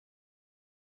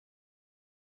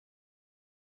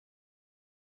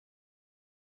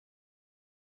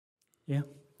Yeah,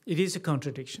 it is a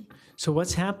contradiction. So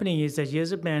what's happening is that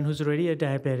here's a man who's already a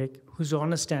diabetic, who's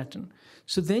on a statin.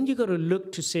 So then you got to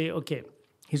look to say, okay,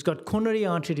 he's got coronary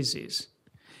artery disease.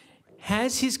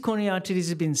 Has his coronary artery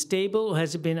disease been stable, or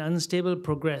has it been unstable,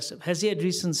 progressive? Has he had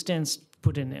recent stents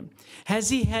put in him? Has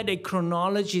he had a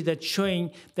chronology that's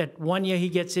showing that 1 year he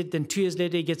gets it, then 2 years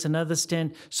later he gets another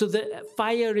stent? So the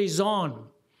fire is on.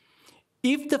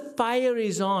 If the fire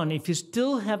is on, if you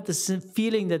still have the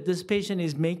feeling that this patient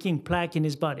is making plaque in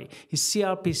his body, his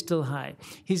CRP is still high,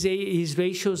 his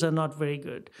ratios are not very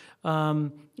good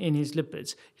in his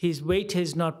lipids, his weight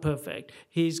is not perfect,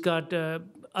 he's got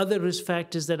other risk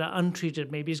factors that are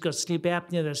untreated, maybe he's got sleep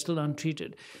apnea that's still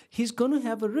untreated, he's going to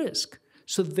have a risk.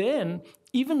 So then,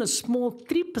 even a small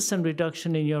 3%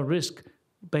 reduction in your risk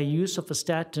by use of a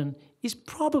statin is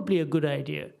probably a good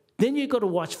idea. Then you've got to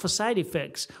watch for side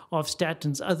effects of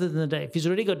statins other than that. If he's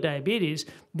already got diabetes,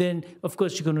 then of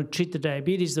course you're going to treat the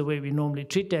diabetes the way we normally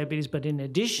treat diabetes. But in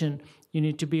addition, you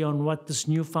need to be on what this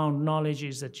newfound knowledge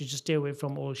is, that you just stay away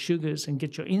from all sugars and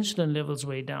get your insulin levels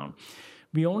way down.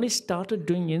 We only started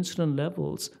doing insulin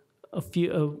levels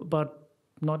about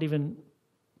not even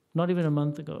a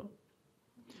month ago.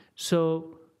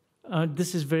 So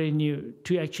this is very new,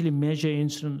 to actually measure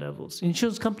insulin levels.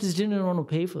 Insurance companies didn't want to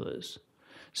pay for this.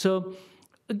 So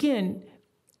again,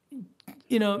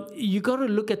 you got to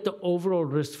look at the overall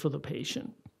risk for the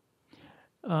patient.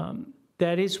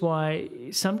 That is why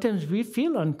sometimes we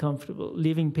feel uncomfortable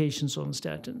leaving patients on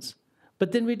statins.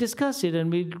 But then we discuss it, and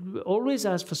we always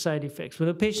ask for side effects. When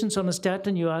a patient's on a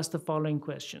statin, you ask the following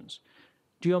questions.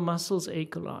 Do your muscles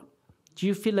ache a lot? Do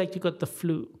you feel like you got the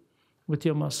flu with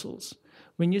your muscles?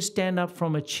 When you stand up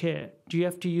from a chair, do you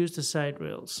have to use the side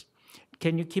rails?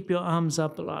 Can you keep your arms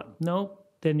up a lot? No?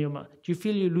 Then do you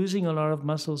feel you're losing a lot of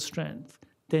muscle strength?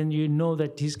 Then you know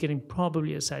that he's getting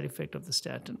probably a side effect of the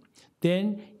statin.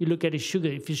 Then you look at his sugar.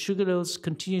 If his sugar levels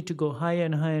continue to go higher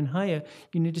and higher and higher,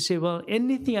 you need to say, well,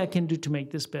 anything I can do to make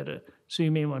this better. So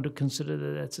you may want to consider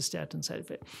that that's a statin side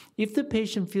effect. If the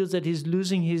patient feels that he's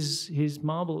losing his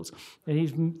marbles and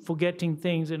he's forgetting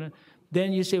things,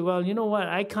 then you say, well, you know what?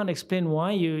 I can't explain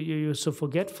why you're so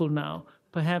forgetful now.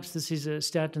 Perhaps this is a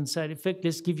statin side effect.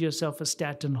 Let's give yourself a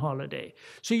statin holiday.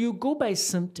 So you go by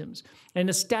symptoms. And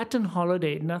a statin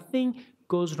holiday, nothing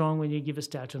goes wrong when you give a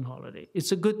statin holiday.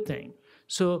 It's a good thing.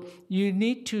 So you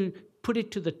need to put it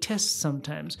to the test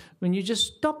sometimes when you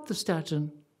just stop the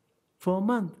statin for a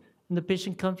month and the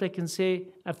patient comes back and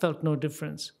say, I felt no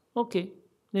difference. Okay,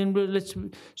 then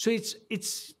so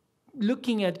it's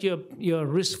looking at your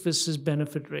risk versus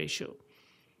benefit ratio.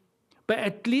 But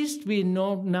at least we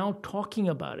know now talking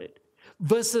about it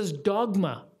versus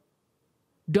dogma.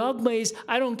 Dogma is,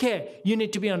 I don't care, you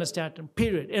need to be on a statin,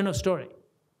 period, end of story.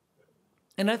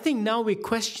 And I think now we're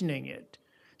questioning it.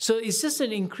 So it's just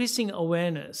an increasing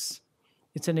awareness.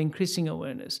 It's an increasing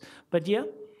awareness. But yeah,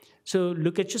 so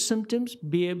look at your symptoms,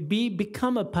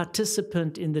 become a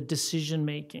participant in the decision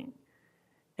making.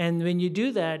 And when you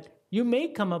do that, you may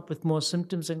come up with more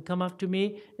symptoms and come up to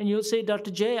me and you'll say, Dr.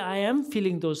 J, I am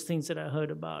feeling those things that I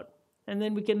heard about. And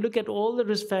then we can look at all the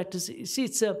risk factors. See,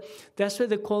 that's why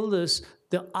they call this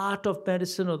the art of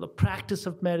medicine or the practice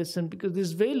of medicine, because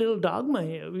there's very little dogma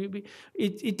here.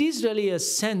 It is really a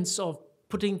sense of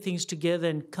putting things together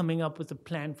and coming up with a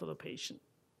plan for the patient,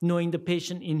 knowing the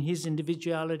patient in his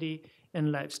individuality and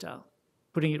lifestyle,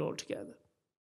 putting it all together.